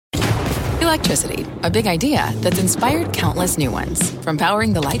electricity, a big idea that's inspired countless new ones. From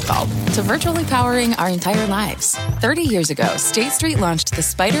powering the light bulb to virtually powering our entire lives. 30 years ago, State Street launched the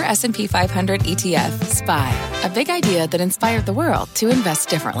SPDR S&P 500 ETF, SPY. A big idea that inspired the world to invest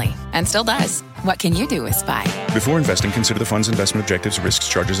differently. And still does. What can you do with SPY? Before investing, consider the fund's investment objectives, risks,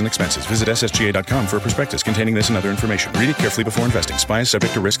 charges, and expenses. Visit ssga.com for a prospectus containing this and other information. Read it carefully before investing. SPY is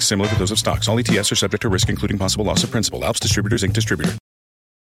subject to risks similar to those of stocks. All ETFs are subject to risk, including possible loss of principal. Alps Distributors, Inc. Distributor.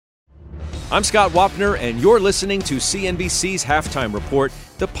 I'm Scott Wapner, and you're listening to CNBC's Halftime Report,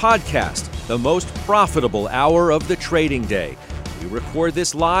 the podcast, the most profitable hour of the trading day. We record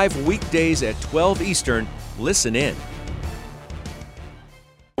this live weekdays at 12 Eastern. Listen in.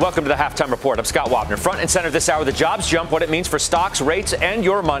 Welcome to the Halftime Report. I'm Scott Wapner. Front and center this hour, the jobs jump, what it means for stocks, rates, and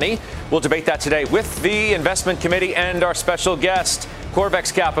your money. We'll debate that today with the Investment Committee and our special guest,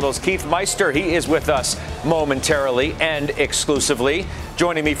 Corvex Capital's Keith Meister. He is with us momentarily and exclusively.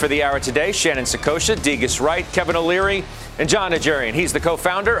 Joining me for the hour today, Shannon Saccocia, Degas Wright, Kevin O'Leary, and John Najarian. He's the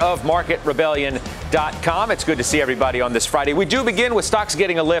co-founder of MarketRebellion.com. It's good to see everybody on this Friday. We do begin with stocks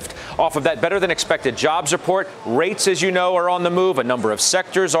getting a lift off of that better-than-expected jobs report. Rates, as you know, are on the move. A number of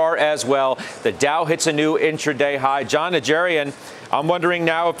sectors are as well. The Dow hits a new intraday high. John Najarian, I'm wondering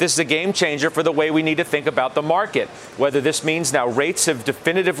now if this is a game changer for the way we need to think about the market, whether this means now rates have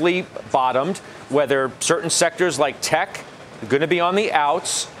definitively bottomed, whether certain sectors like tech are going to be on the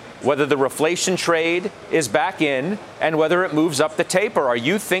outs, whether the reflation trade is back in, and whether it moves up the taper. Are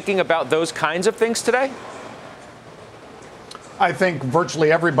you thinking about those kinds of things today? I think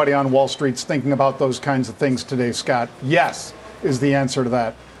virtually everybody on Wall Street's thinking about those kinds of things today, Scott. Yes, is the answer to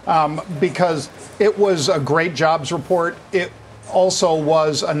that. Because it was a great jobs report. It also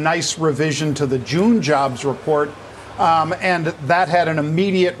was a nice revision to the June jobs report. And that had an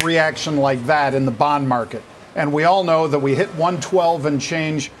immediate reaction like that in the bond market. And we all know that we hit 112 and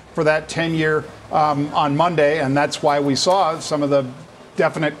change for that 10-year on Monday, and that's why we saw some of the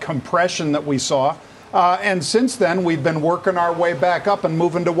definite compression that we saw. And since then, we've been working our way back up and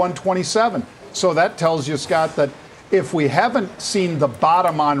moving to 127. So that tells you, Scott, that if we haven't seen the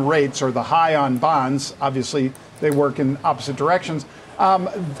bottom on rates or the high on bonds, obviously they work in opposite directions,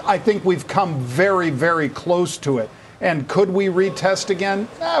 I think we've come very, very close to it. And could we retest again?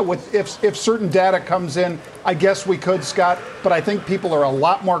 If certain data comes in, I guess we could, Scott. But I think people are a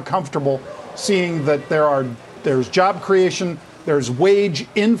lot more comfortable seeing that there's job creation, there's wage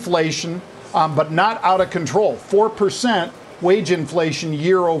inflation, but not out of control. 4% wage inflation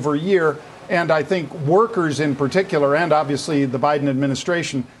year over year. And I think workers in particular, and obviously the Biden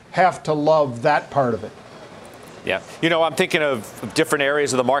administration, have to love that part of it. Yeah. You know, I'm thinking of different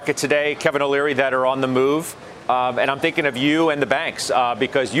areas of the market today, Kevin O'Leary, that are on the move. And I'm thinking of you and the banks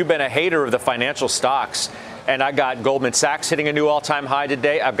because you've been a hater of the financial stocks. And I got Goldman Sachs hitting a new all-time high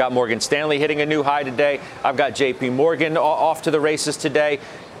today. I've got Morgan Stanley hitting a new high today. I've got J.P. Morgan off to the races today.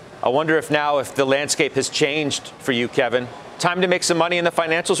 I wonder if the landscape has changed for you, Kevin. Time to make some money in the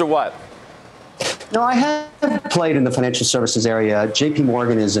financials or what? No, I have played in the financial services area. JP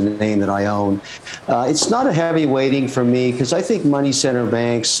Morgan is a name that I own. It's not a heavy weighting for me because I think money center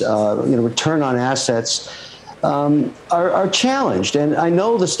banks, return on assets are challenged. And I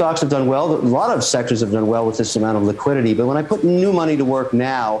know the stocks have done well. A lot of sectors have done well with this amount of liquidity. But when I put new money to work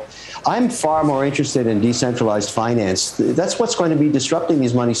now, I'm far more interested in decentralized finance. That's what's going to be disrupting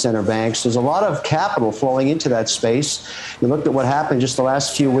these money center banks. There's a lot of capital flowing into that space. You looked at what happened just the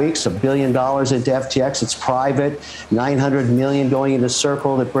last few weeks, $1 billion into FTX. It's private, $900 million going into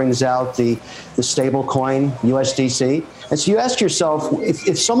Circle that brings out the stable coin, USDC. And so you ask yourself,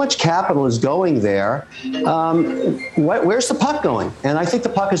 if so much capital is going there, where's the puck going? And I think the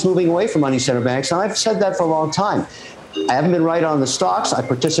puck is moving away from money center banks. And I've said that for a long time. I haven't been right on the stocks. I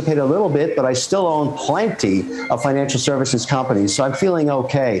participate a little bit, but I still own plenty of financial services companies. So I'm feeling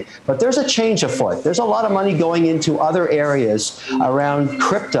okay. But there's a change afoot. There's a lot of money going into other areas around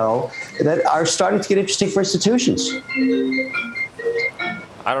crypto that are starting to get interesting for institutions.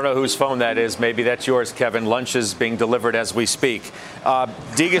 I don't know whose phone that is. Maybe that's yours, Kevin. Lunch is being delivered as we speak.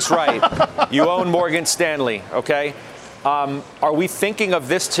 Degas Wright, you own Morgan Stanley, okay? Are we thinking of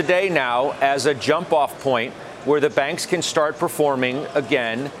this today now as a jump-off point where the banks can start performing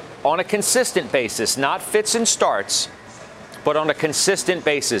again on a consistent basis, not fits and starts, but on a consistent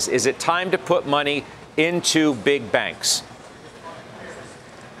basis? Is it time to put money into big banks?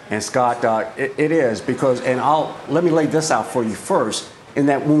 And Scott, it is because, and let me lay this out for you first, in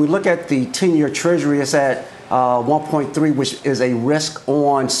that when we look at the 10-year Treasury, it's at 1.3, which is a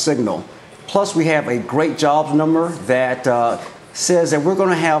risk-on signal. Plus, we have a great jobs number that says that we're going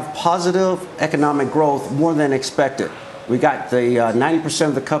to have positive economic growth more than expected. We got the 90%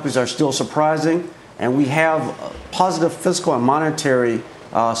 of the companies are still surprising, and we have positive fiscal and monetary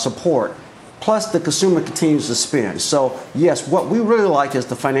support. Plus, the consumer continues to spend. So, yes, what we really like is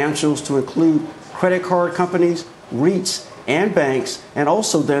the financials to include credit card companies, REITs, and banks, and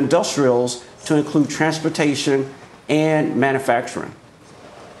also the industrials to include transportation and manufacturing.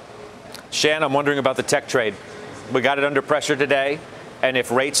 Shan, I'm wondering about the tech trade. We got it under pressure today, and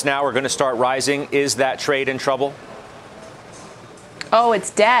if rates now are going to start rising, is that trade in trouble? Oh, it's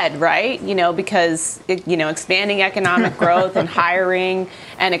dead, right? Because, expanding economic growth and hiring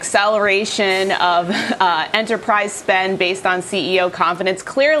and acceleration of enterprise spend based on CEO confidence.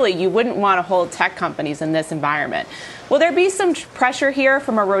 Clearly, you wouldn't want to hold tech companies in this environment. Will there be some pressure here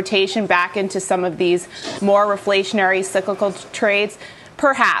from a rotation back into some of these more reflationary cyclical trades?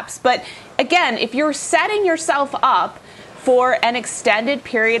 Perhaps. But again, if you're setting yourself up for an extended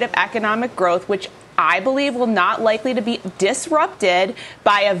period of economic growth, which I believe will not likely to be disrupted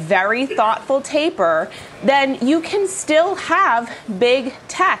by a very thoughtful taper, then you can still have big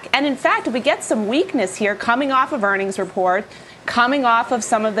tech. And in fact, if we get some weakness here coming off of earnings report, coming off of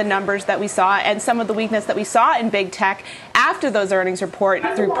some of the numbers that we saw and some of the weakness that we saw in big tech after those earnings report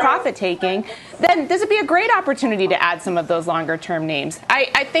through profit taking, then this would be a great opportunity to add some of those longer term names.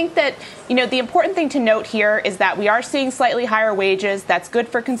 I think that, the important thing to note here is that we are seeing slightly higher wages. That's good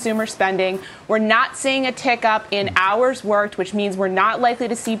for consumer spending. We're not seeing a tick up in hours worked, which means we're not likely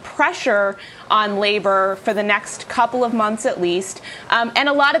to see pressure on labor for the next couple of months at least. And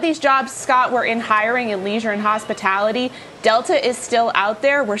a lot of these jobs, Scott, were in hiring in leisure and hospitality. Delta is still out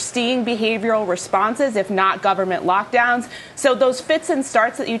there. We're seeing behavioral responses, if not government lockdowns. So those fits and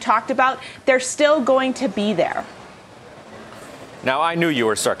starts that you talked about, they're still going to be there. Now, I knew you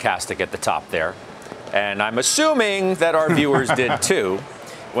were sarcastic at the top there, and I'm assuming that our viewers did too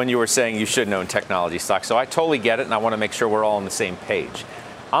when you were saying you shouldn't own technology stocks. So I totally get it, and I want to make sure we're all on the same page.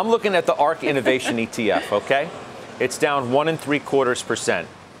 I'm looking at the ARK Innovation ETF, okay? It's down 1 3/4%.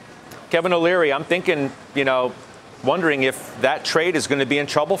 Kevin O'Leary, I'm thinking, wondering if that trade is going to be in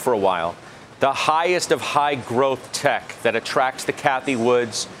trouble for a while. The highest of high growth tech that attracts the Cathie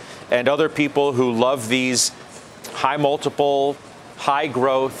Woods and other people who love these high multiple, high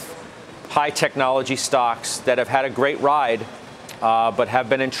growth, high technology stocks that have had a great ride, but have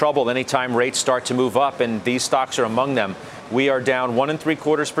been in trouble anytime rates start to move up, and these stocks are among them. We are down 1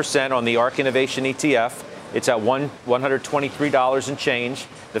 3/4% on the ARK Innovation ETF. It's at $123 and change.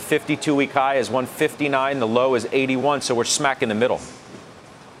 The 52-week high is 159. The low is 81. So we're smack in the middle.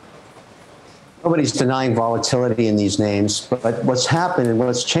 Nobody's denying volatility in these names, but what's happened and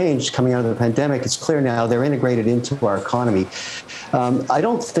what's changed coming out of the pandemic, it's clear now they're integrated into our economy. I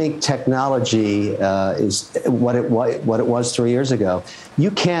don't think technology is what it was 3 years ago.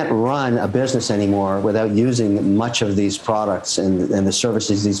 You can't run a business anymore without using much of these products and the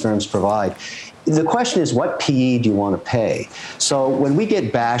services these firms provide. The question is, what PE do you want to pay? So when we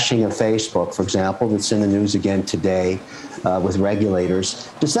get bashing of Facebook, for example, that's in the news again today with regulators,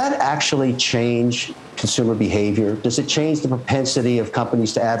 does that actually change consumer behavior? Does it change the propensity of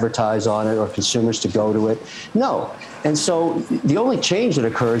companies to advertise on it or consumers to go to it? No. And so the only change that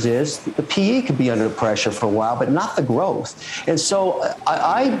occurs is the PE could be under pressure for a while, but not the growth. And so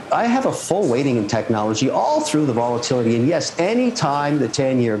I have a full weighting in technology all through the volatility. And yes, any time the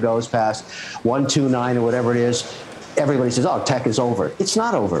 10-year goes past 129 or whatever it is, everybody says, oh, tech is over. It's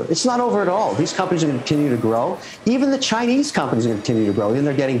not over. It's not over at all. These companies are going to continue to grow. Even the Chinese companies are going to continue to grow, and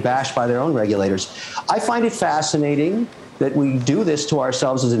they're getting bashed by their own regulators. I find it fascinating that we do this to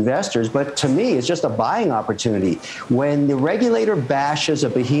ourselves as investors, but to me, it's just a buying opportunity. When the regulator bashes a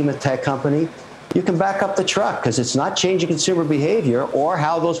behemoth tech company, you can back up the truck because it's not changing consumer behavior or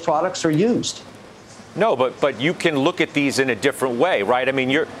how those products are used. No, but you can look at these in a different way, right? I mean,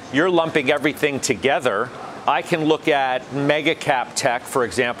 you're lumping everything together. I can look at mega cap tech, for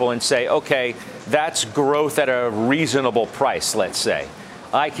example, and say, okay, that's growth at a reasonable price, let's say.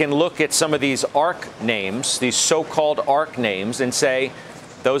 I can look at some of these ARK names, these so-called ARK names, and say,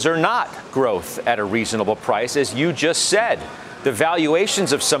 those are not growth at a reasonable price. As you just said, the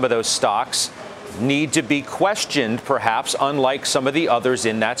valuations of some of those stocks need to be questioned, perhaps, unlike some of the others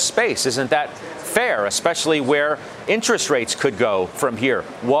in that space. Isn't that fair, especially where interest rates could go from here?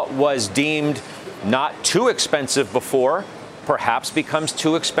 What was deemed not too expensive before perhaps becomes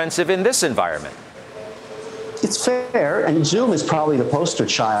too expensive in this environment. It's fair, and Zoom is probably the poster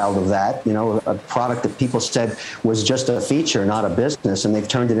child of that, a product that people said was just a feature, not a business, and they've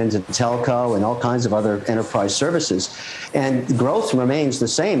turned it into telco and all kinds of other enterprise services. And growth remains the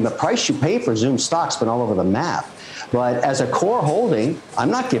same. The price you pay for Zoom stock's been all over the map. But as a core holding, I'm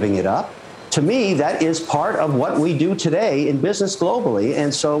not giving it up. to me, that is part of what we do today in business globally.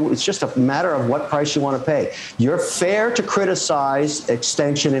 And so it's just a matter of what price you want to pay. You're fair to criticize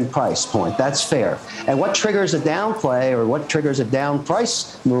extension in price point. That's fair. And what triggers a downplay or what triggers a down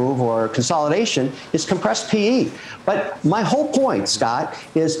price move or consolidation is compressed PE. But my whole point, Scott,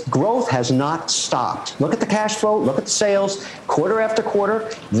 is growth has not stopped. Look at the cash flow, look at the sales, quarter after quarter,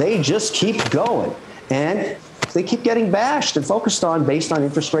 they just keep going. And they keep getting bashed and focused on based on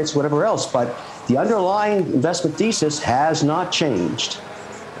interest rates, whatever else. But the underlying investment thesis has not changed.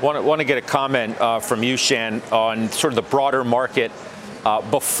 Want to get a comment from you, Shan, on sort of the broader market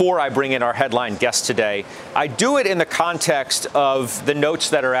before I bring in our headline guest today. I do it in the context of the notes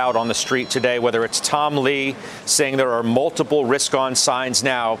that are out on the street today, whether it's Tom Lee saying there are multiple risk-on signs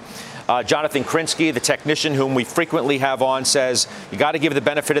now. Jonathan Krinsky, the technician whom we frequently have on, says you got to give the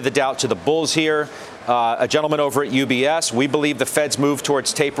benefit of the doubt to the bulls here. A gentleman over at UBS, we believe the Fed's move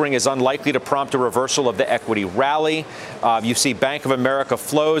towards tapering is unlikely to prompt a reversal of the equity rally. You see Bank of America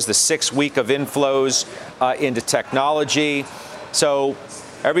flows, the 6th week of inflows into technology. So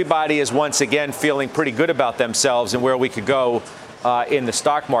everybody is once again feeling pretty good about themselves and where we could go in the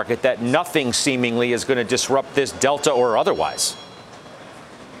stock market, that nothing seemingly is going to disrupt this delta or otherwise.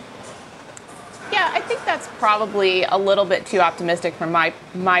 Yeah, I think that's probably a little bit too optimistic from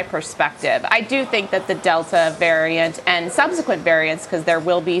my perspective. I do think that the Delta variant and subsequent variants, because there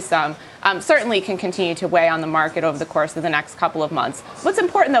will be some, certainly can continue to weigh on the market over the course of the next couple of months. What's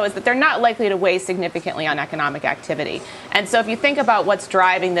important, though, is that they're not likely to weigh significantly on economic activity. And so if you think about what's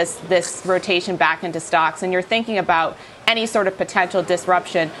driving this rotation back into stocks, and you're thinking about any sort of potential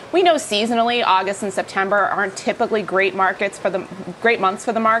disruption, we know seasonally August and September aren't typically great months for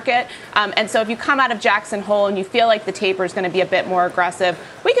the market. And so if you come out of Jackson Hole and you feel like the taper is going to be a bit more aggressive,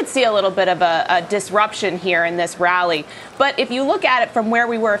 we could see a little bit of a disruption here in this rally. But if you look at it from where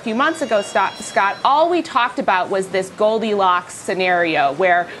we were a few months ago, Scott, all we talked about was this Goldilocks scenario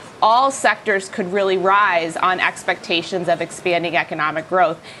where all sectors could really rise on expectations of expanding economic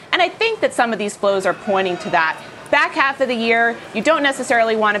growth. And I think that some of these flows are pointing to that. Back half of the year, you don't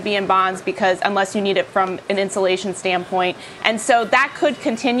necessarily want to be in bonds because unless you need it from an insulation standpoint. And so that could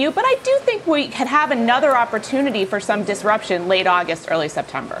continue. But I do think we could have another opportunity for some disruption late August, early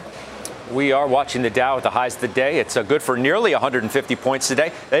September. We are watching the Dow at the highs of the day. It's good for nearly 150 points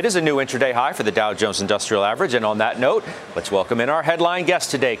today. It is a new intraday high for the Dow Jones Industrial Average. And on that note, let's welcome in our headline guest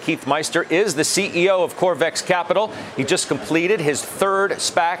today. Keith Meister is the CEO of Corvex Capital. He just completed his 3rd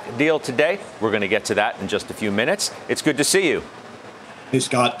SPAC deal today. We're going to get to that in just a few minutes. It's good to see you. Hey,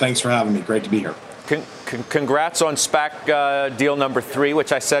 Scott. Thanks for having me. Great to be here. Congrats on SPAC deal number 3,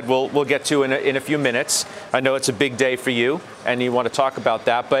 which I said we'll get to in a few minutes. I know it's a big day for you, and you want to talk about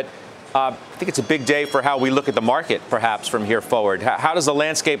that. But I think it's a big day for how we look at the market, perhaps, from here forward. How does the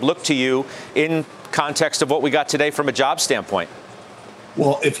landscape look to you in context of what we got today from a job standpoint?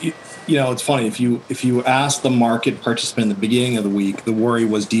 Well, if you it's funny, if you ask the market participant in the beginning of the week, the worry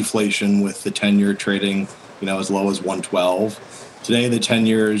was deflation with the 10-year trading, as low as 112. Today, the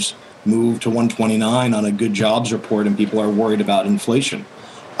 10-years moved to 129 on a good jobs report, and people are worried about inflation.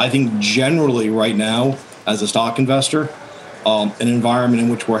 I think generally right now, as a stock investor, an environment in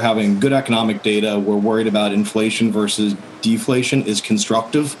which we're having good economic data, we're worried about inflation versus deflation is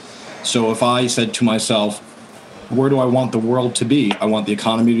constructive. So if I said to myself, where do I want the world to be? I want the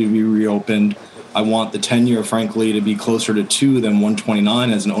economy to be reopened. I want the 10-year, frankly, to be closer to 2 than 129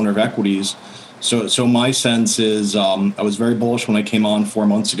 as an owner of equities. So my sense is I was very bullish when I came on 4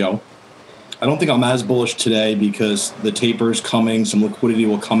 months ago. I don't think I'm as bullish today because the taper's coming, some liquidity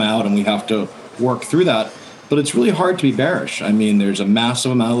will come out, and we have to work through that. But it's really hard to be bearish. I mean, there's a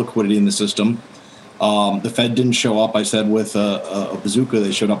massive amount of liquidity in the system. The Fed didn't show up, I said, with a bazooka.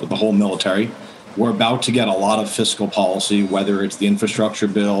 They showed up with the whole military. We're about to get a lot of fiscal policy, whether it's the infrastructure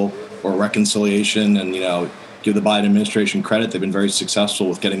bill or reconciliation. And, give the Biden administration credit. They've been very successful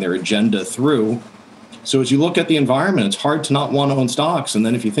with getting their agenda through. So as you look at the environment, it's hard to not want to own stocks. And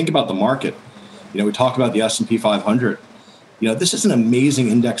then if you think about the market, we talk about the S&P 500. This is an amazing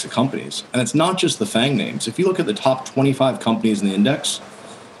index of companies, and it's not just the FANG names. If you look at the top 25 companies in the index,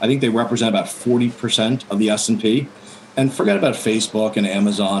 I think they represent about 40% of the S&P. And forget about Facebook and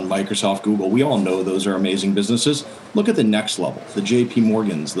Amazon, Microsoft, Google. We all know those are amazing businesses. Look at the next level, the JP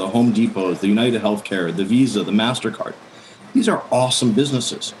Morgans, the Home Depots, the United Healthcare, the Visa, the MasterCard. These are awesome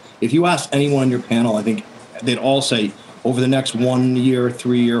businesses. If you ask anyone on your panel, I think they'd all say over the next 1 year,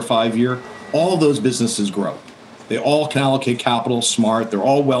 3 year, 5 year, all those businesses grow. They all can allocate capital smart. They're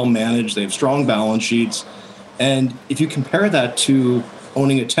all well managed. They have strong balance sheets. And if you compare that to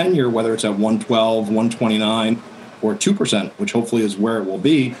owning a 10-year, whether it's at 112, 129, or 2%, which hopefully is where it will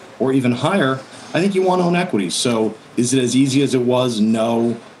be, or even higher, I think you want to own equities. So is it as easy as it was?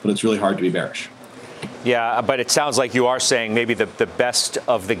 No, but it's really hard to be bearish. Yeah, but it sounds like you are saying maybe the best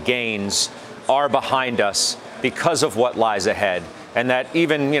of the gains are behind us because of what lies ahead, and that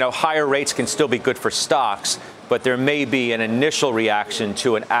even, higher rates can still be good for stocks, but there may be an initial reaction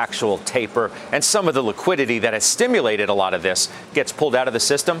to an actual taper, and some of the liquidity that has stimulated a lot of this gets pulled out of the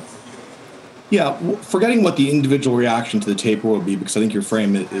system? Yeah, forgetting what the individual reaction to the taper will be, because I think your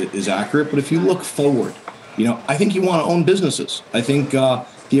frame is accurate, but if you look forward, I think you want to own businesses. I think the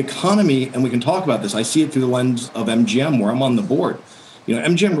economy, and we can talk about this, I see it through the lens of MGM, where I'm on the board.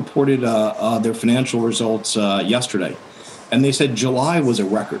 MGM reported their financial results yesterday, and they said July was a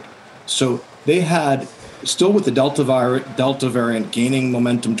record. So they had, still with the Delta variant gaining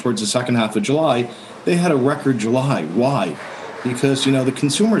momentum towards the second half of July, they had a record July. Why? Because, the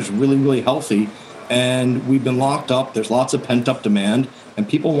consumer is really, really healthy, and we've been locked up. There's lots of pent-up demand, and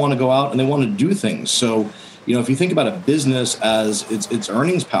people want to go out and they want to do things. So, if you think about a business as its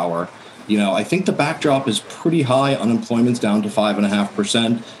earnings power, I think the backdrop is pretty high. Unemployment's down to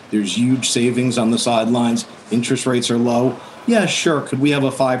 5.5%. There's huge savings on the sidelines. Interest rates are low. Yeah, sure. Could we have a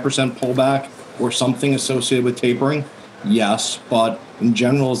 5% pullback or something associated with tapering? Yes, but in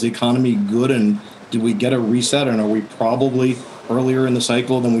general, is the economy good, and did we get a reset, and are we probably earlier in the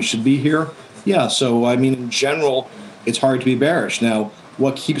cycle than we should be here? Yeah, so in general, it's hard to be bearish. Now,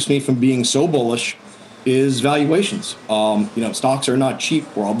 what keeps me from being so bullish is valuations. Stocks are not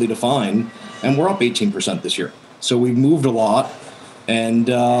cheap, broadly defined, and we're up 18% this year. So we've moved a lot, and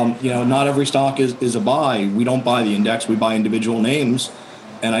not every stock is a buy. We don't buy the index, we buy individual names,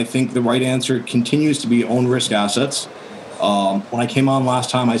 and I think the right answer continues to be own risk assets. When I came on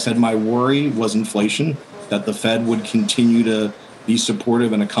last time, I said my worry was inflation, that the Fed would continue to be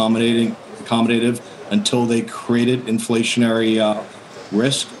supportive and accommodative until they created inflationary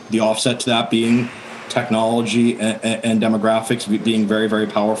risk, the offset to that being technology and demographics being very, very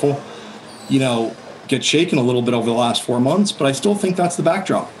powerful. Get shaken a little bit over the last 4 months, but I still think that's the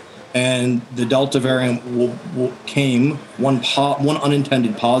backdrop. And the Delta variant came, one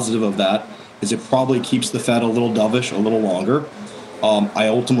unintended positive of that is it probably keeps the Fed a little dovish a little longer. I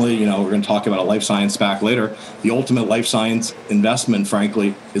ultimately, we're going to talk about a life science SPAC later. The ultimate life science investment,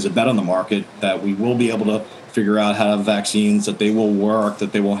 frankly, is a bet on the market that we will be able to figure out how to have vaccines, that they will work,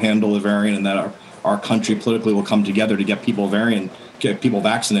 that they will handle the variant, and that our country politically will come together to get people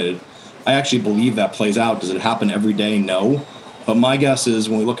vaccinated. I actually believe that plays out. Does it happen every day? No. But my guess is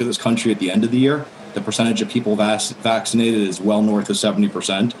when we look at this country at the end of the year, the percentage of people vaccinated is well north of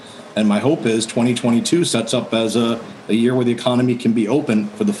 70%. And my hope is 2022 sets up as a year where the economy can be open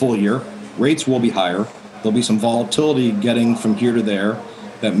for the full year. Rates will be higher. There'll be some volatility getting from here to there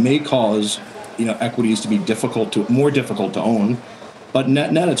that may cause equities to be more difficult to own. But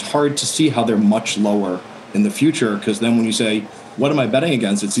net, it's hard to see how they're much lower in the future, because then when you say, what am I betting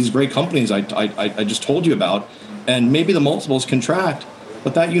against? It's these great companies I just told you about, and maybe the multiples contract,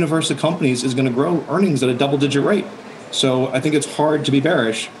 but that universe of companies is going to grow earnings at a double-digit rate. So I think it's hard to be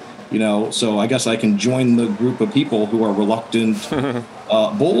bearish, so I guess I can join the group of people who are reluctant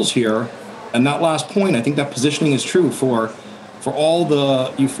bulls here. And that last point, I think that positioning is true for all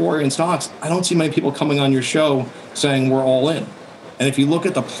the euphoria in stocks. I don't see many people coming on your show saying we're all in. And if you look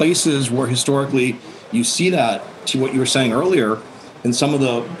at the places where historically you see that, to what you were saying earlier, in some of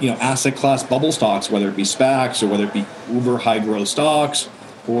the asset class bubble stocks, whether it be SPACs or whether it be uber high growth stocks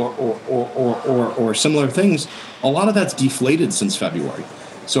or similar things, a lot of that's deflated since February.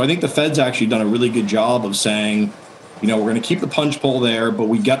 So I think the Fed's actually done a really good job of saying, we're going to keep the punch pull there, but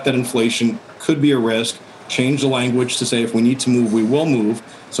we get that inflation could be a risk. Change the language to say if we need to move, we will move.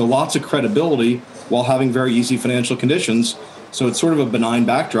 So lots of credibility while having very easy financial conditions. So it's sort of a benign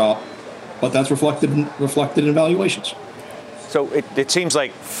backdrop, but that's reflected in valuations. So it seems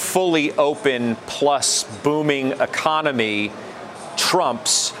like fully open plus booming economy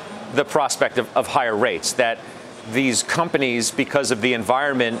trumps the prospect of higher rates, that these companies, because of the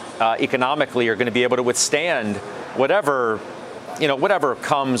environment economically, are going to be able to withstand whatever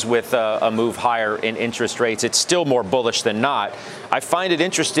comes with a move higher in interest rates. It's still more bullish than not. I find it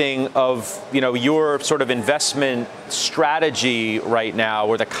interesting of, your sort of investment strategy right now,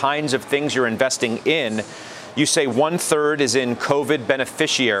 or the kinds of things you're investing in. You say 1/3 is in COVID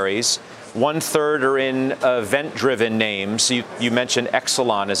beneficiaries, 1/3 are in event-driven names. You mentioned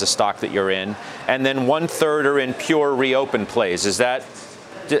Exelon as a stock that you're in, and then 1/3 are in pure reopen plays. Is that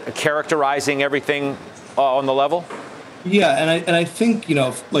characterizing everything on the level? Yeah, and I think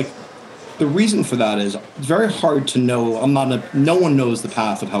the reason for that is it's very hard to know. No one knows the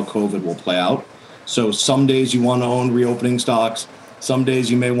path of how COVID will play out. So some days you want to own reopening stocks. Some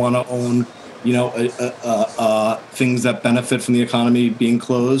days you may want to own, things that benefit from the economy being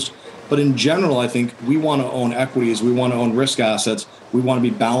closed. But in general, I think we want to own equities. We want to own risk assets. We want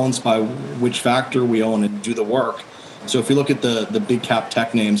to be balanced by which factor we own and do the work. So if you look at the big cap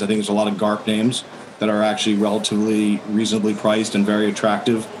tech names, I think there's a lot of GARP names that are actually relatively reasonably priced and very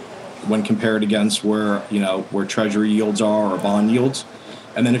attractive when compared against where treasury yields are or bond yields.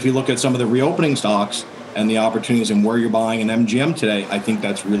 And then if you look at some of the reopening stocks and the opportunities and where you're buying an MGM today, I think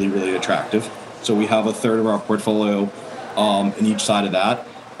that's really, really attractive. So we have a third of our portfolio in each side of that.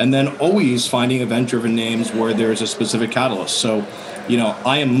 And then always finding event-driven names where there's a specific catalyst. So,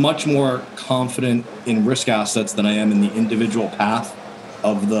 I am much more confident in risk assets than I am in the individual path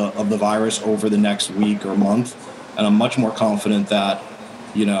of the virus over the next week or month. And I'm much more confident that,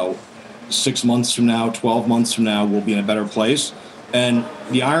 6 months from now, 12 months from now, we'll be in a better place. And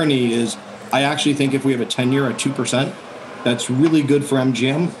the irony is, I actually think if we have a 10-year at 2%, that's really good for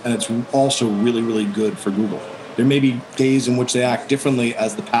MGM, and it's also really, really good for Google. There may be days in which they act differently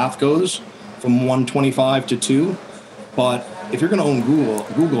as the path goes from 125 to 2, but if you're going to own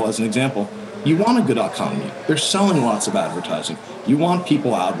Google as an example, you want a good economy. They're selling lots of advertising. You want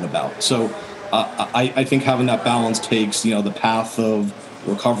people out and about. So I think having that balance takes the path of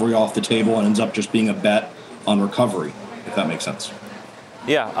recovery off the table and ends up just being a bet on recovery, if that makes sense.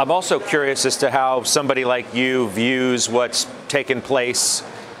 Yeah, I'm also curious as to how somebody like you views what's taken place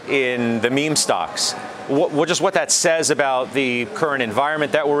in the meme stocks. What that says about the current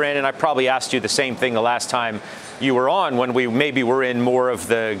environment that we're in. And I probably asked you the same thing the last time you were on, when we maybe were in more of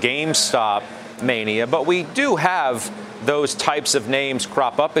the GameStop mania. But we do have those types of names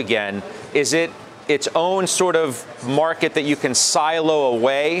crop up again. Is it its own sort of market that you can silo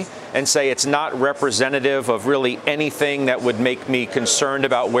away and say it's not representative of really anything that would make me concerned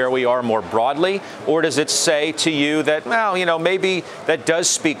about where we are more broadly? Or does it say to you that, maybe that does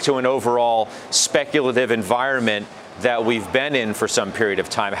speak to an overall speculative environment that we've been in for some period of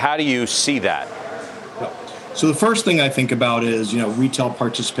time? How do you see that? So the first thing I think about is, retail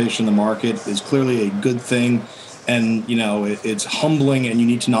participation in the market is clearly a good thing. And, it's humbling, and you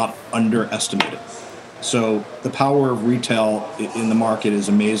need to not underestimate it. So the power of retail in the market is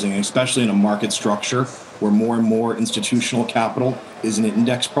amazing, especially in a market structure where more and more institutional capital is in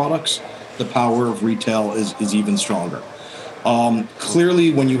index products. The power of retail is even stronger.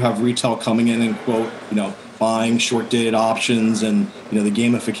 Clearly, when you have retail coming in and, quote, buying short-dated options and, the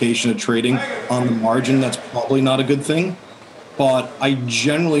gamification of trading on the margin, that's probably not a good thing. But I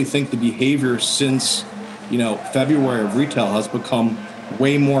generally think the behavior since February of retail has become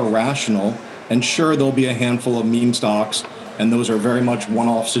way more rational. And sure, there'll be a handful of meme stocks, and those are very much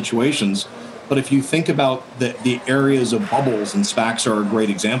one-off situations. But if you think about the areas of bubbles, and SPACs are a great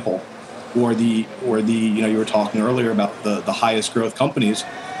example, or the you were talking earlier about the highest growth companies,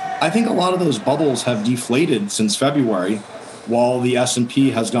 I think a lot of those bubbles have deflated since February, while the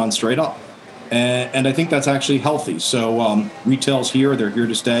S&P has gone straight up. And I think that's actually healthy. So retail's here, they're here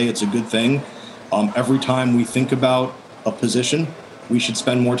to stay. It's a good thing. Every time we think about a position, we should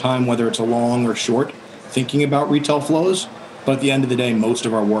spend more time, whether it's a long or short, thinking about retail flows. But at the end of the day, most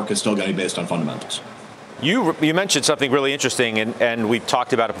of our work is still going to be based on fundamentals. You mentioned something really interesting, and we've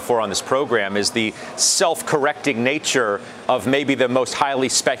talked about it before on this program, is the self-correcting nature of maybe the most highly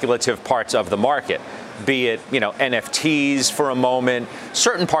speculative parts of the market. Be it, NFTs for a moment,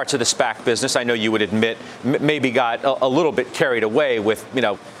 certain parts of the SPAC business, I know you would admit, maybe got a little bit carried away with,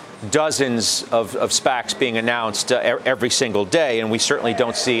 dozens of SPACs being announced every single day, and we certainly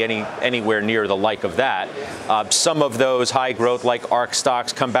don't see anywhere near the like of that. Some of those high growth, like ARK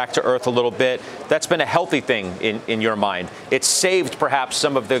stocks, come back to earth a little bit. That's been a healthy thing in your mind. It's saved perhaps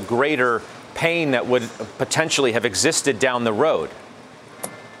some of the greater pain that would potentially have existed down the road.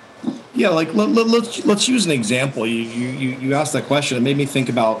 Yeah, like let's use an example. You asked that question. It made me think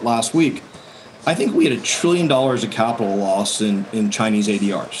about last week. I think we had $1 trillion of capital loss in Chinese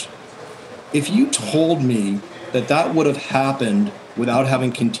ADRs. If you told me that would have happened without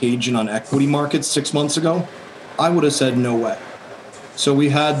having contagion on equity markets 6 months ago, I would have said no way. So we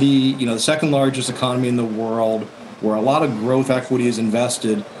had the second largest economy in the world, where a lot of growth equity is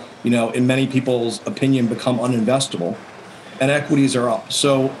invested, in many people's opinion, become uninvestable, and equities are up.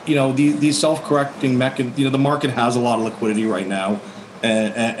 So these self-correcting mechanisms, the market has a lot of liquidity right now.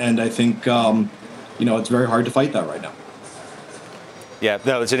 And I think, it's very hard to fight that right now. Yeah,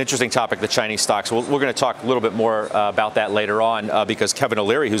 no, it's an interesting topic, the Chinese stocks. We're going to talk a little bit more about that later on because Kevin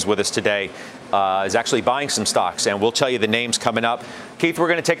O'Leary, who's with us today, is actually buying some stocks, and we'll tell you the names coming up. Keith, we're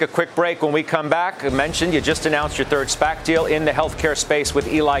going to take a quick break. When we come back, I mentioned you just announced your third SPAC deal in the healthcare space with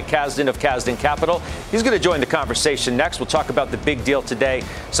Eli Kasdin of Kasdin Capital. He's going to join the conversation next. We'll talk about the big deal today,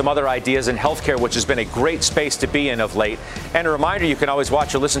 some other ideas in healthcare, which has been a great space to be in of late. And a reminder, you can always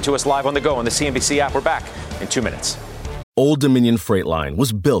watch or listen to us live on the go on the CNBC app. We're back in 2 minutes. Old Dominion Freight Line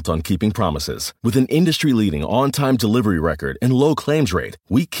was built on keeping promises. With an industry-leading on-time delivery record and low claims rate,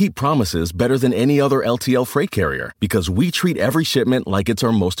 we keep promises better than any other LTL freight carrier because we treat every shipment like it's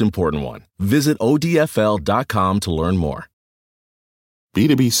our most important one. Visit odfl.com to learn more.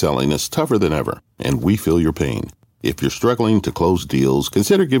 B2B selling is tougher than ever, and we feel your pain. If you're struggling to close deals,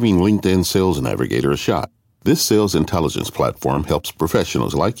 consider giving LinkedIn Sales Navigator a shot. This sales intelligence platform helps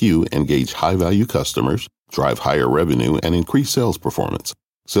professionals like you engage high-value customers, drive higher revenue, and increase sales performance.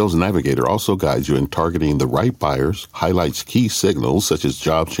 Sales Navigator also guides you in targeting the right buyers, highlights key signals such as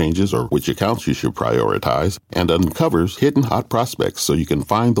job changes or which accounts you should prioritize, and uncovers hidden hot prospects so you can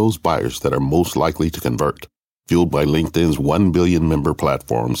find those buyers that are most likely to convert. Fueled by LinkedIn's 1 billion member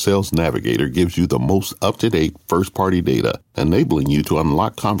platform, Sales Navigator gives you the most up-to-date first-party data, enabling you to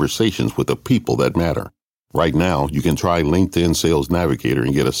unlock conversations with the people that matter. Right now, you can try LinkedIn Sales Navigator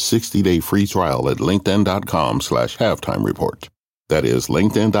and get a 60-day free trial at linkedin.com/halftime report. That is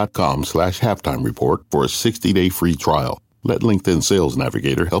linkedin.com/halftime report for a 60-day free trial. Let LinkedIn Sales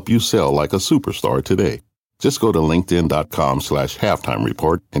Navigator help you sell like a superstar today. Just go to linkedin.com/halftime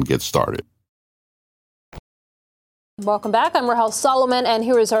report and get started. Welcome back. I'm Rahel Solomon, and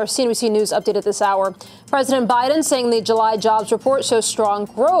here is our CNBC News update at this hour. President Biden saying the July jobs report shows strong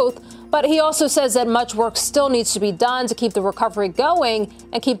growth, but he also says that much work still needs to be done to keep the recovery going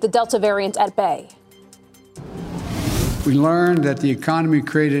and keep the Delta variant at bay. We learned that the economy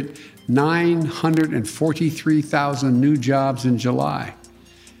created 943,000 new jobs in July.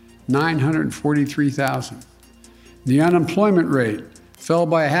 943,000. The unemployment rate fell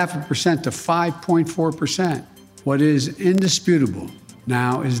by 0.5% to 5.4%. What is indisputable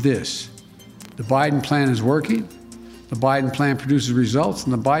now is this. The Biden plan is working, the Biden plan produces results,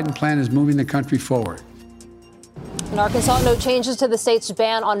 and the Biden plan is moving the country forward. In Arkansas, no changes to the state's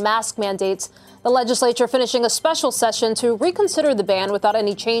ban on mask mandates. The legislature finishing a special session to reconsider the ban without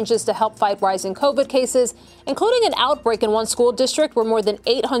any changes to help fight rising COVID cases, including an outbreak in one school district where more than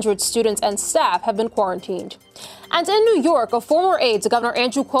 800 students and staff have been quarantined. And in New York, a former aide to Governor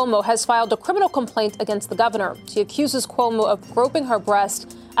Andrew Cuomo has filed a criminal complaint against the governor. She accuses Cuomo of groping her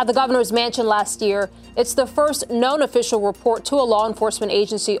breast at the governor's mansion last year. It's the first known official report to a law enforcement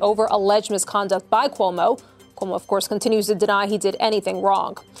agency over alleged misconduct by Cuomo. Cuomo, of course, continues to deny he did anything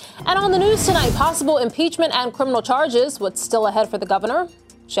wrong. And on the news tonight, possible impeachment and criminal charges. What's still ahead for the governor?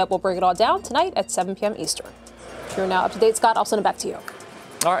 Shep will bring it all down tonight at 7 p.m. Eastern. If you're now up to date, Scott, I'll send it back to you.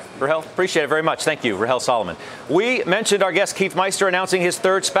 All right, Rahel, appreciate it very much. Thank you, Rahel Solomon. We mentioned our guest Keith Meister announcing his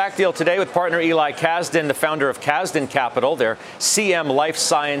third SPAC deal today with partner Eli Kasdin, the founder of Kasdin Capital. Their CM Life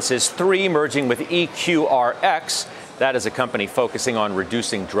Sciences 3 merging with EQRX. That is a company focusing on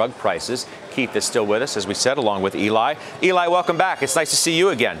reducing drug prices. Keith is still with us, as we said, along with Eli. Eli, welcome back. It's nice to see you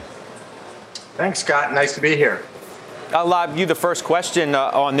again. Thanks, Scott. Nice to be here. I'll lob you the first question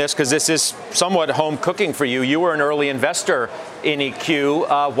on this because this is somewhat home cooking for you. You were an early investor in EQ.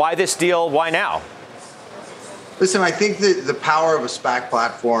 Why this deal? Why now? Listen, I think that the power of a SPAC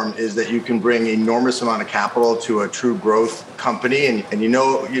platform is that you can bring enormous amount of capital to a true growth company. And you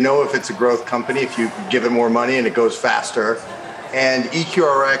know if it's a growth company, if you give it more money and it goes faster. And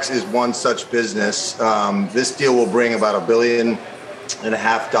EQRX is one such business. This deal will bring about $1.5 billion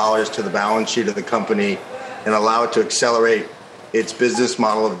to the balance sheet of the company and allow it to accelerate its business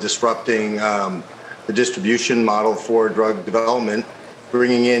model of disrupting the distribution model for drug development,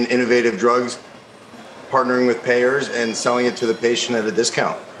 bringing in innovative drugs, partnering with payers, and selling it to the patient at a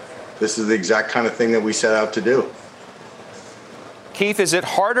discount. This is the exact kind of thing that we set out to do. Keith, is it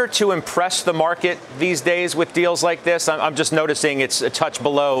harder to impress the market these days with deals like this? I'm just noticing it's a touch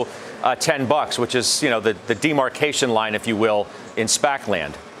below $10, which is, the demarcation line, if you will, in SPAC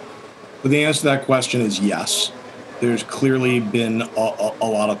land. Well, the answer to that question is yes. There's clearly been a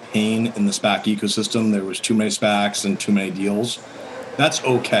lot of pain in the SPAC ecosystem. There was too many SPACs and too many deals. That's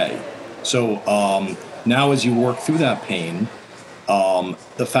okay. So now as you work through that pain,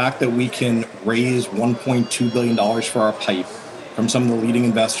 the fact that we can raise $1.2 billion for our pipe from some of the leading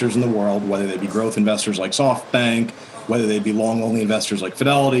investors in the world, whether they be growth investors like SoftBank, whether they be long-only investors like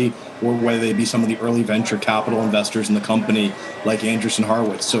Fidelity, or whether they be some of the early venture capital investors in the company like Andreessen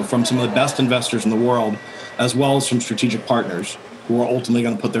Horowitz. So from some of the best investors in the world, as well as some strategic partners who are ultimately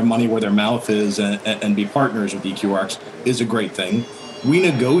going to put their money where their mouth is and be partners with EQRX is a great thing. we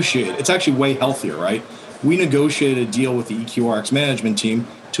negotiate. It's actually way healthier, right? We negotiated a deal with the EQRX management team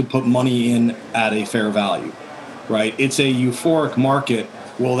to put money in at a fair value, right? It's a euphoric market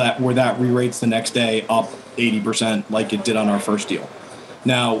where that re-rates the next day up 80% like it did on our first deal.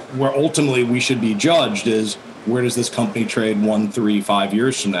 Now, where ultimately we should be judged is where does this company trade 1, 3, 5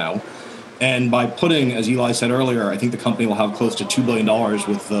 years from now? And by putting, as Eli said earlier, I think the company will have close to $2 billion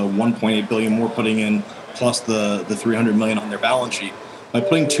with the $1.8 billion we're putting in plus the $300 million on their balance sheet. By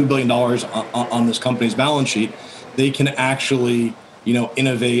putting $2 billion on this company's balance sheet, they can actually,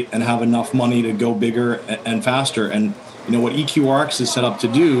 innovate and have enough money to go bigger and faster. And, what EQRX is set up to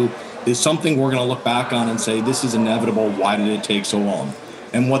do is something we're going to look back on and say, this is inevitable. Why did it take so long?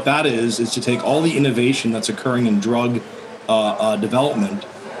 And what that is to take all the innovation that's occurring in drug development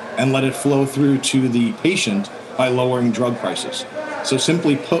and let it flow through to the patient by lowering drug prices. So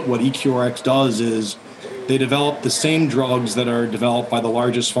simply put, what EQRX does is they develop the same drugs that are developed by the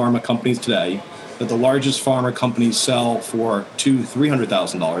largest pharma companies today, that the largest pharma companies sell for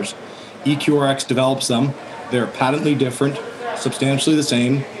 $200,000-$300,000. EQRX develops them. They're patently different, substantially the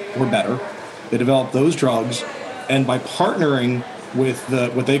same, or better. They develop those drugs, and by partnering with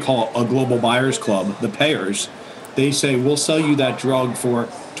what they call a global buyers club, the payers, they say, we'll sell you that drug for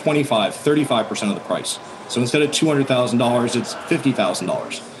 35% of the price. So instead of $200,000, it's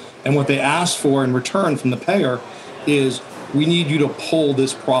 $50,000. And what they ask for in return from the payer is, we need you to pull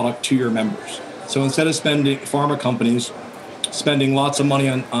this product to your members. So instead of pharma companies spending lots of money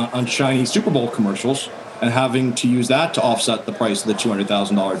on shiny Super Bowl commercials and having to use that to offset the price of the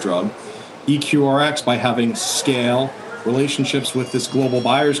 $200,000 drug, EQRX, by having scale, relationships with this global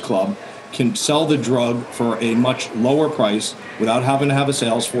buyers club, can sell the drug for a much lower price without having to have a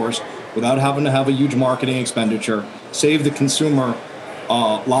sales force, without having to have a huge marketing expenditure, save the consumer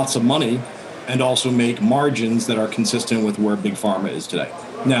lots of money, and also make margins that are consistent with where big pharma is today.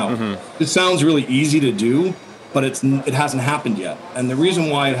 Now, It sounds really easy to do, but it hasn't happened yet. And the reason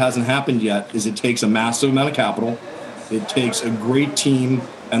why it hasn't happened yet is it takes a massive amount of capital. It takes a great team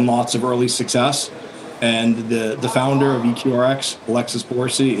and lots of early success. And the founder of EQRX, Alexis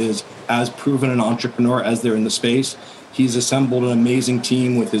Borsi, is as proven an entrepreneur as they're in the space. He's assembled an amazing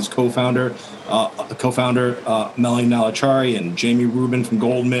team with his co-founder Melanie Nalachari and Jamie Rubin from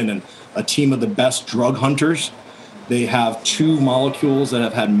Goldman, and a team of the best drug hunters. They have 2 molecules that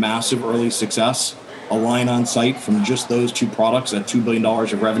have had massive early success, a line on site from just those 2 products at $2 billion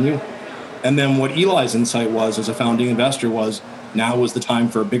of revenue. And then what Eli's insight was as a founding investor was, now was the time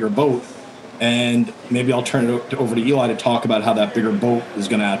for a bigger boat. And maybe I'll turn it over to Eli to talk about how that bigger boat is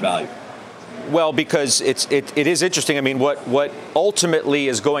going to add value. Well, because it is interesting. I mean, what ultimately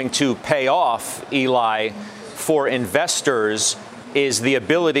is going to pay off, Eli, for investors is the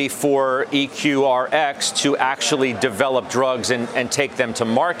ability for EQRX to actually develop drugs and take them to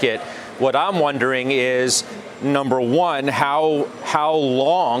market. What I'm wondering is, number one, how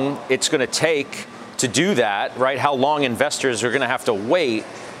long it's going to take to do that, right? How long investors are going to have to wait,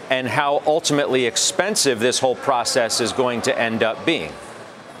 and how ultimately expensive this whole process is going to end up being.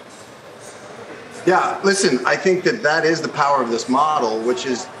 Yeah, listen, I think that is the power of this model, which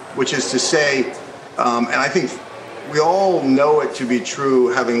is to say, and I think we all know it to be true,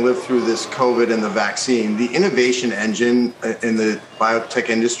 having lived through this COVID and the vaccine, the innovation engine in the biotech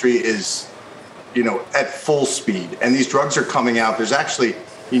industry is, at full speed. And these drugs are coming out. There's actually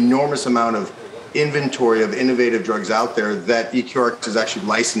enormous amount of inventory of innovative drugs out there that EQRX is actually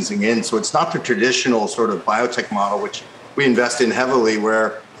licensing in. So it's not the traditional sort of biotech model, which we invest in heavily,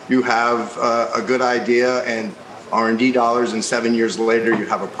 where you have a good idea and R&D dollars, and 7 years later you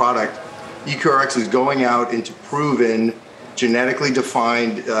have a product. EQRX is going out into proven, genetically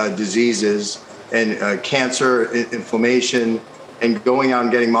defined diseases and cancer, inflammation, and going out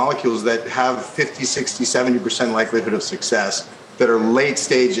and getting molecules that have 50, 60, 70% likelihood of success, that are late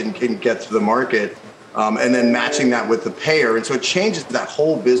stage and can get to the market, and then matching that with the payer. And so it changes that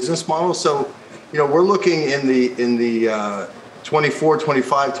whole business model. So, we're looking in the 24,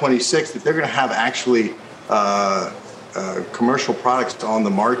 25, 26, that they're going to have actually commercial products on the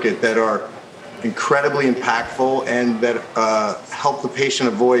market that are incredibly impactful and that help the patient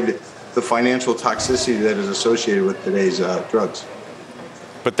avoid the financial toxicity that is associated with today's drugs.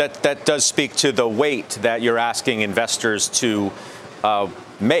 But that does speak to the weight that you're asking investors to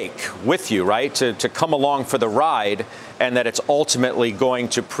make with you, right? To come along for the ride, and that it's ultimately going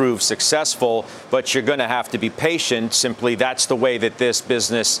to prove successful, but you're going to have to be patient. Simply, that's the way that this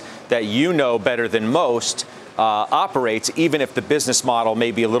business that you know better than most operates, even if the business model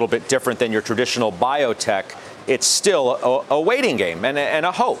may be a little bit different than your traditional biotech it's still a waiting game and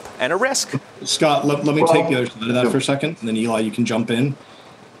a hope and a risk. Scott, let me take the other side of that for a second, and then Eli, you can jump in.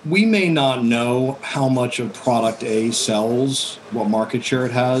 We may not know how much of product A sells, what market share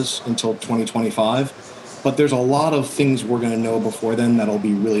it has until 2025, but there's a lot of things we're going to know before then that'll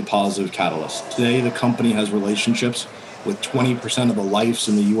be really positive catalysts. Today, the company has relationships with 20% of the lifes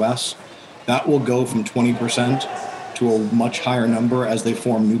in the U.S. That will go from 20% to a much higher number as they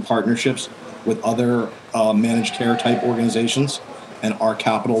form new partnerships with other managed care type organizations, and our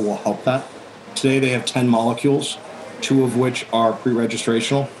capital will help that. Today, they have 10 molecules, 2 of which are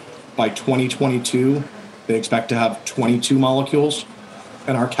pre-registrational. By 2022, they expect to have 22 molecules,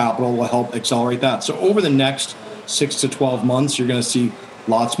 and our capital will help accelerate that. So over the next 6 to 12 months, you're going to see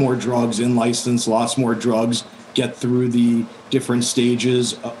lots more drugs in license, lots more drugs get through the different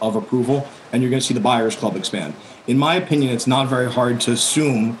stages of approval, and you're going to see the buyers club expand. In my opinion, it's not very hard to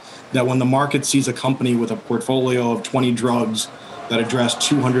assume that when the market sees a company with a portfolio of 20 drugs that address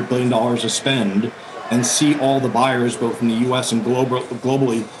 $200 billion of spend and see all the buyers, both in the US and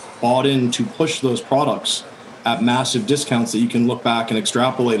globally, bought in to push those products at massive discounts, that you can look back and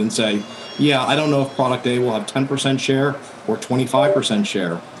extrapolate and say, yeah, I don't know if product A will have 10% share or 25%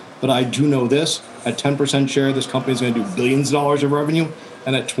 share, but I do know this. At 10% share, this company is going to do billions of dollars of revenue,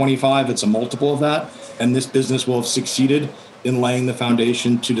 and at 25, it's a multiple of that, and this business will have succeeded in laying the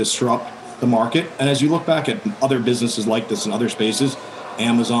foundation to disrupt the market. And as you look back at other businesses like this in other spaces,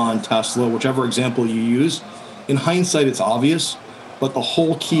 Amazon, Tesla, whichever example you use, in hindsight, it's obvious, but the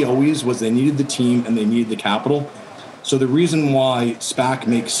whole key always was they needed the team and they needed the capital. So the reason why SPAC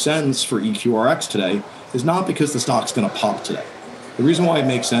makes sense for EQRX today is not because the stock's going to pop today. The reason why it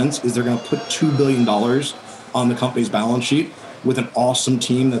makes sense is they're going to put $2 billion on the company's balance sheet with an awesome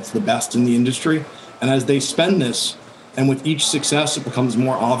team that's the best in the industry. And as they spend this, and with each success, it becomes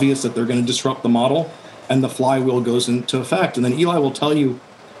more obvious that they're going to disrupt the model, and the flywheel goes into effect. And then Eli will tell you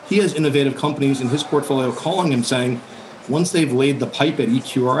he has innovative companies in his portfolio calling him saying, once they've laid the pipe at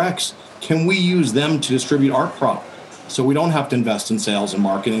EQRX, can we use them to distribute our product? So we don't have to invest in sales and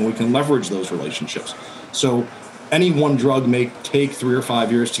marketing. We can leverage those relationships. So any one drug may take 3 or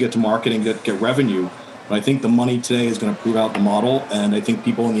 5 years to get to market and get revenue. But I think the money today is going to prove out the model. And I think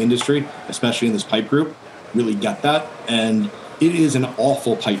people in the industry, especially in this pipe group, really get that. And it is an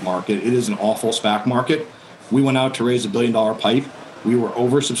awful pipe market. It is an awful SPAC market. We went out to raise $1 billion pipe. We were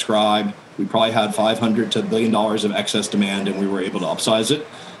oversubscribed. We probably had $500 to $1 billion of excess demand, and we were able to upsize it.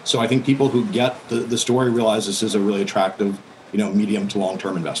 So I think people who get the story realize this is a really attractive, medium to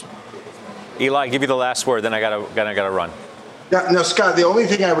long-term investment. Eli, give you the last word, then I gotta run. Yeah, no, Scott, the only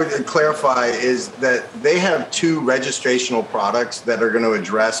thing I would clarify is that they have 2 registrational products that are going to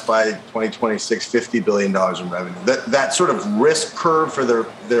address by 2026 $50 billion in revenue. That sort of risk curve for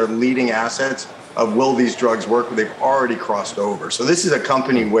their leading assets of will these drugs work, they've already crossed over. So this is a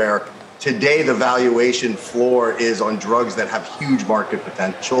company where today the valuation floor is on drugs that have huge market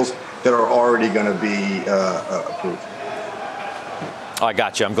potentials that are already going to be approved. I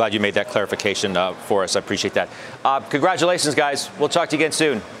got you. I'm glad you made that clarification for us. I appreciate that. Congratulations, guys. We'll talk to you again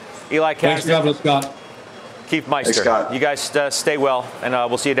soon. Eli Casdin. Thanks for having us, Scott. Keith Meister. Thanks, Scott. You guys stay well, and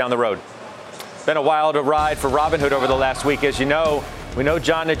we'll see you down the road. Been a wild ride for Robinhood over the last week. As you know, we know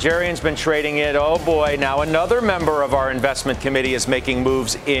Jon Najarian's been trading it. Oh, boy. Now another member of our investment committee is making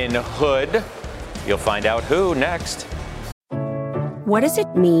moves in Hood. You'll find out who next. What does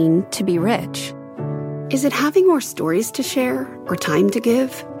it mean to be rich? Is it having more stories to share or time to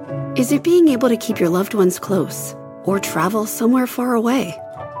give? Is it being able to keep your loved ones close or travel somewhere far away?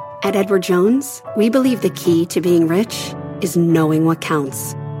 At Edward Jones, we believe the key to being rich is knowing what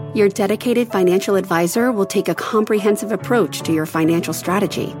counts. Your dedicated financial advisor will take a comprehensive approach to your financial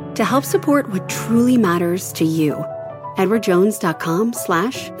strategy to help support what truly matters to you.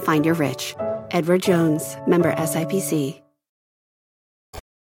 EdwardJones.com/findyourrich. Edward Jones, member SIPC.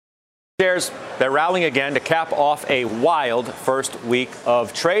 Shares, they're rallying again to cap off a wild first week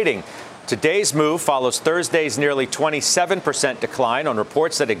of trading. Today's move follows Thursday's nearly 27% decline on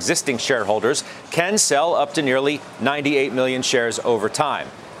reports that existing shareholders can sell up to nearly 98 million shares over time.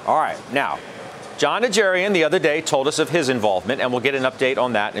 All right, now, Jon Najarian the other day told us of his involvement, and we'll get an update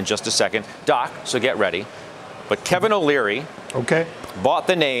on that in just a second. Doc, so get ready. But Kevin O'Leary bought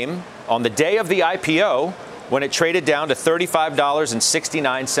the name on the day of the IPO when it traded down to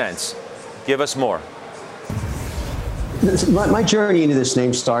 $35.69. Give us more. My journey into this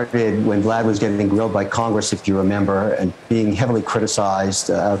name started when Vlad was getting grilled by Congress, if you remember, and being heavily criticized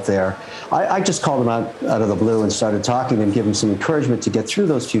out there. I just called him out of the blue and started talking and gave him some encouragement to get through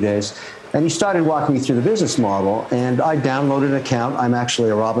those few days. And he started walking me through the business model, and I downloaded an account. I'm actually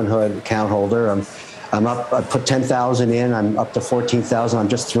a Robinhood account holder. I'm up. I put 10,000 in. I'm up to 14,000. I'm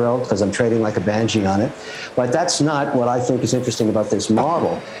just thrilled because I'm trading like a banshee on it. But that's not what I think is interesting about this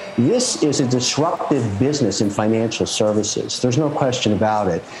model. This is a disruptive business in financial services. There's no question about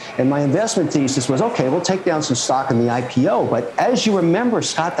it. And my investment thesis was, okay, we'll take down some stock in the IPO. But as you remember,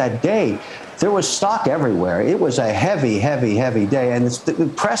 Scott, that day, there was stock everywhere. It was a heavy, heavy, heavy day. And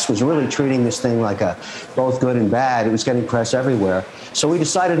the press was really treating this thing like a both good and bad. It was getting press everywhere. So we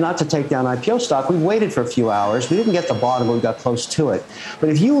decided not to take down IPO stock. We waited for a few hours. We didn't get the bottom, but we got close to it. But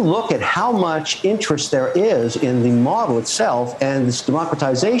if you look at how much interest there is in the model itself and this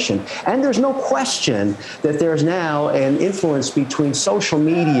democratization, and there's no question that there's now an influence between social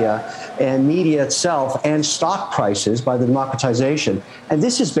media and media itself and stock prices by the democratization. And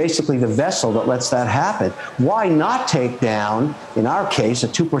this is basically the vessel that lets that happen. Why not take down, in our case, a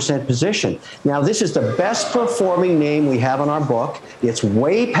 2% position? Now, this is the best performing name we have on our book. It's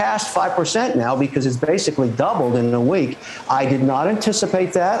way past 5% now because it's basically doubled in a week. I did not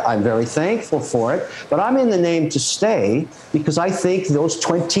anticipate that. I'm very thankful for it. But I'm in the name to stay because I think those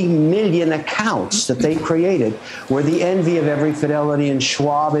 20 million accounts that they created were the envy of every Fidelity and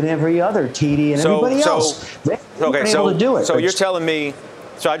Schwab and every other TD and everybody else. They were able to do it. So you're telling me,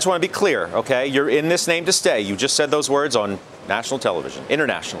 so I just want to be clear, okay? You're in this name to stay. You just said those words on national television,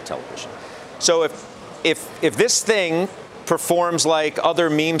 international television. So if this thing performs like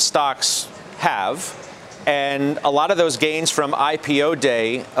other meme stocks have, and a lot of those gains from IPO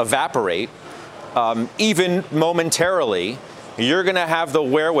day evaporate, even momentarily, you're going to have the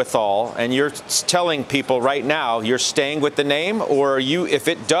wherewithal, and you're telling people right now you're staying with the name, or if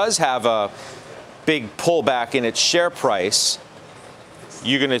it does have a big pullback in its share price,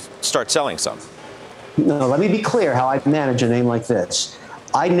 you're going to start selling some. No, let me be clear how I manage a name like this.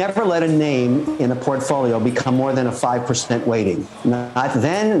 I never let a name in a portfolio become more than a 5% weighting. Not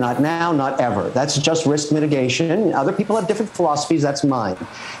then, not now, not ever. That's just risk mitigation. Other people have different philosophies. That's mine.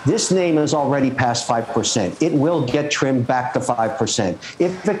 This name is already past 5%. It will get trimmed back to 5%.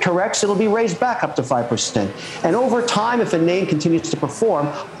 If it corrects, it'll be raised back up to 5%. And over time, if a name continues to perform,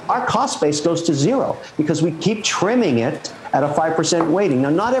 our cost base goes to zero because we keep trimming it at a 5% weighting. Now,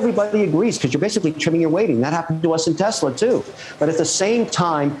 not everybody agrees because you're basically trimming your weighting. That happened to us in Tesla, too. But at the same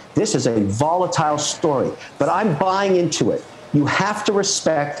time, this is a volatile story. But I'm buying into it. You have to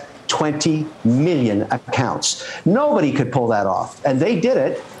respect 20 million accounts. Nobody could pull that off. And they did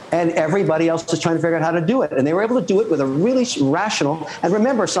it. And everybody else is trying to figure out how to do it. And they were able to do it with a really rational. And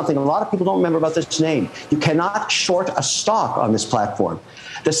remember something, a lot of people don't remember about this name. You cannot short a stock on this platform.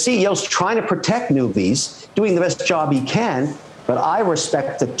 The CEO's trying to protect newbies, doing the best job he can, but I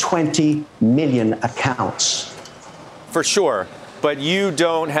respect the 20 million accounts. For sure. But you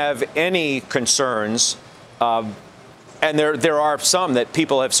don't have any concerns, and there are some that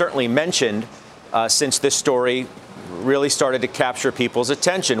people have certainly mentioned since this story really started to capture people's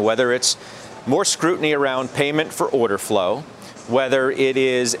attention, whether it's more scrutiny around payment for order flow, whether it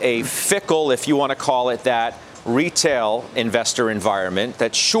is a fickle, if you want to call it that, retail investor environment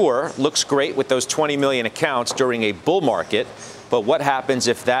that sure looks great with those 20 million accounts during a bull market, but what happens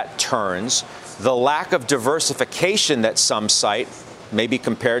if that turns? The lack of diversification that some cite, maybe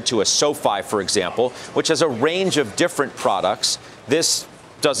compared to a SoFi, for example, which has a range of different products. This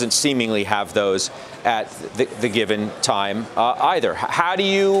doesn't seemingly have those at the given time either. How do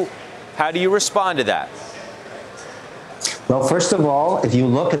you respond to that? Well, first of all, if you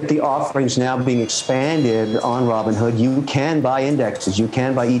look at the offerings now being expanded on Robinhood, you can buy indexes, you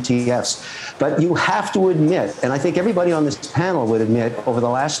can buy ETFs, but you have to admit, and I think everybody on this panel would admit, over the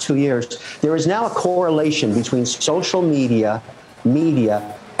last 2 years, there is now a correlation between social media,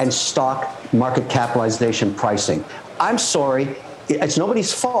 and stock market capitalization pricing. I'm sorry. It's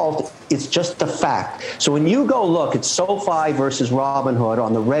nobody's fault. It's just a fact. So when you go look at SoFi versus Robinhood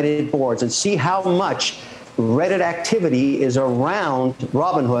on the Reddit boards and see how much Reddit activity is around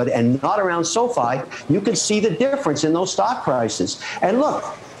Robinhood and not around SoFi, you can see the difference in those stock prices. And look,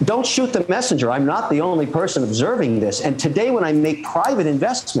 don't shoot the messenger. I'm not the only person observing this. And today when I make private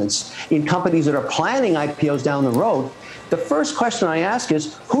investments in companies that are planning IPOs down the road, the first question I ask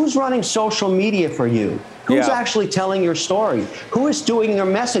is, who's running social media for you? Who's actually telling your story? Who is doing your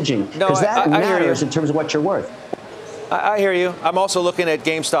messaging? Because that matters in terms of what you're worth. I hear you. I'm also looking at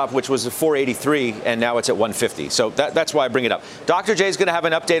GameStop, which was at 483, and now it's at 150. So that's why I bring it up. Dr. J is going to have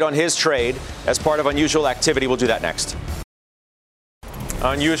an update on his trade as part of Unusual Activity. We'll do that next.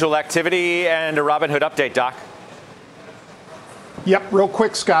 Unusual Activity and a Robinhood update, Doc. Yep, real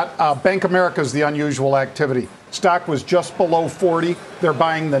quick, Scott. Bank America is the unusual activity. Stock was just below 40. They're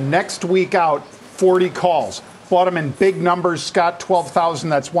buying the next week out 40 calls. bought them in big numbers, Scott, 12,000.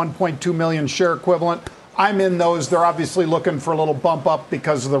 That's 1.2 million share equivalent. I'm in those. They're obviously looking for a little bump up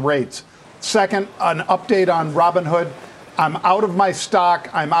because of the rates. Second, an update on Robinhood. I'm out of my stock.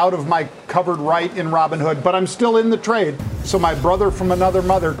 I'm out of my covered right in Robinhood, but I'm still in the trade. So my brother from another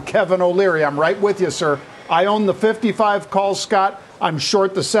mother, Kevin O'Leary, I'm right with you, sir. I own the 55 calls, Scott. I'm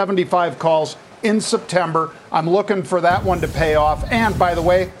short the 75 calls in September. I'm looking for that one to pay off. And by the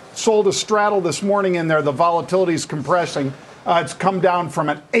way, sold a straddle this morning in there. The volatility is compressing. It's come down from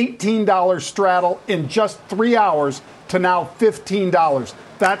an $18 straddle in just 3 hours to now $15.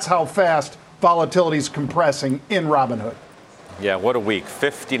 That's how fast volatility is compressing in Robinhood. Yeah, what a week.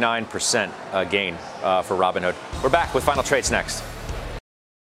 59% gain for Robinhood. We're back with Final Trades next.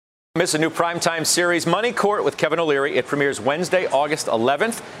 Miss a new primetime series, Money Court with Kevin O'Leary. It premieres Wednesday, August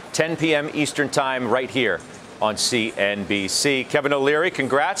 11th, 10 p.m. Eastern Time, right here on CNBC. Kevin O'Leary,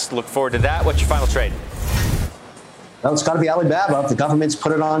 congrats. Look forward to that. What's your final trade? Well, it's got to be Alibaba. The government's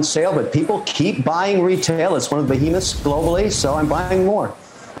put it on sale, but people keep buying retail. It's one of the behemoths globally, so I'm buying more.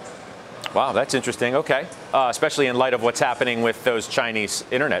 Wow, that's interesting. Okay. Especially in light of what's happening with those Chinese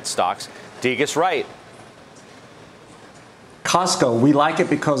internet stocks. Degas right. Costco, we like it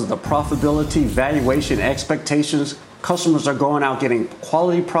because of the profitability, valuation, expectations. Customers are going out getting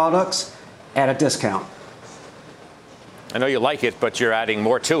quality products at a discount. I know you like it, but you're adding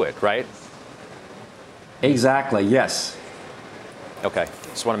more to it, right? Exactly, yes. Okay.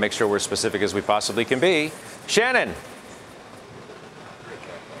 Just want to make sure we're as specific as we possibly can be. Shannon.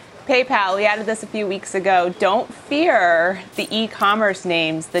 PayPal, we added this a few weeks ago. Don't fear the e-commerce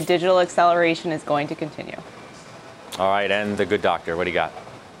names. The digital acceleration is going to continue. All right, and the good doctor, what do you got?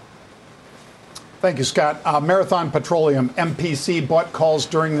 Thank you, Scott. Marathon Petroleum, MPC, bought calls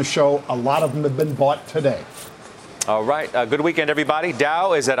during the show. A lot of them have been bought today. All right, good weekend, everybody.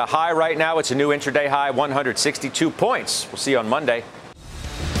 Dow is at a high right now. It's a new intraday high, 162 points. We'll see you on Monday.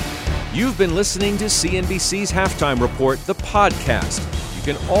 You've been listening to CNBC's Halftime Report, the podcast.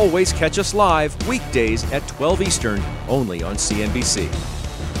 You can always catch us live weekdays at 12 Eastern, only on CNBC.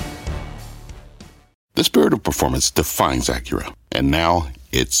 The spirit of performance defines Acura, and now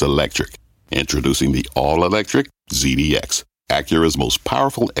it's electric. Introducing the all-electric ZDX, Acura's most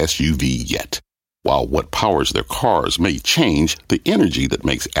powerful SUV yet. While what powers their cars may change, the energy that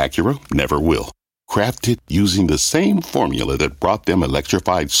makes Acura never will. Crafted using the same formula that brought them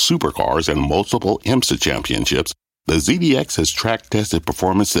electrified supercars and multiple IMSA championships, the ZDX has track-tested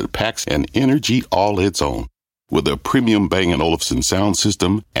performance that packs an energy all its own. With a premium Bang & Olufsen sound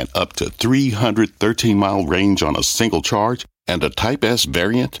system and up to 313-mile range on a single charge, and a Type S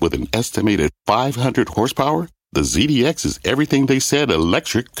variant with an estimated 500 horsepower, the ZDX is everything they said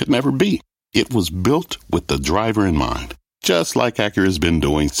electric could never be. It was built with the driver in mind, just like Acura's been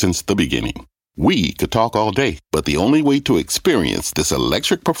doing since the beginning. We could talk all day, but the only way to experience this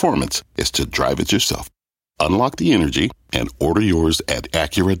electric performance is to drive it yourself. Unlock the energy and order yours at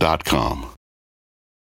Acura.com.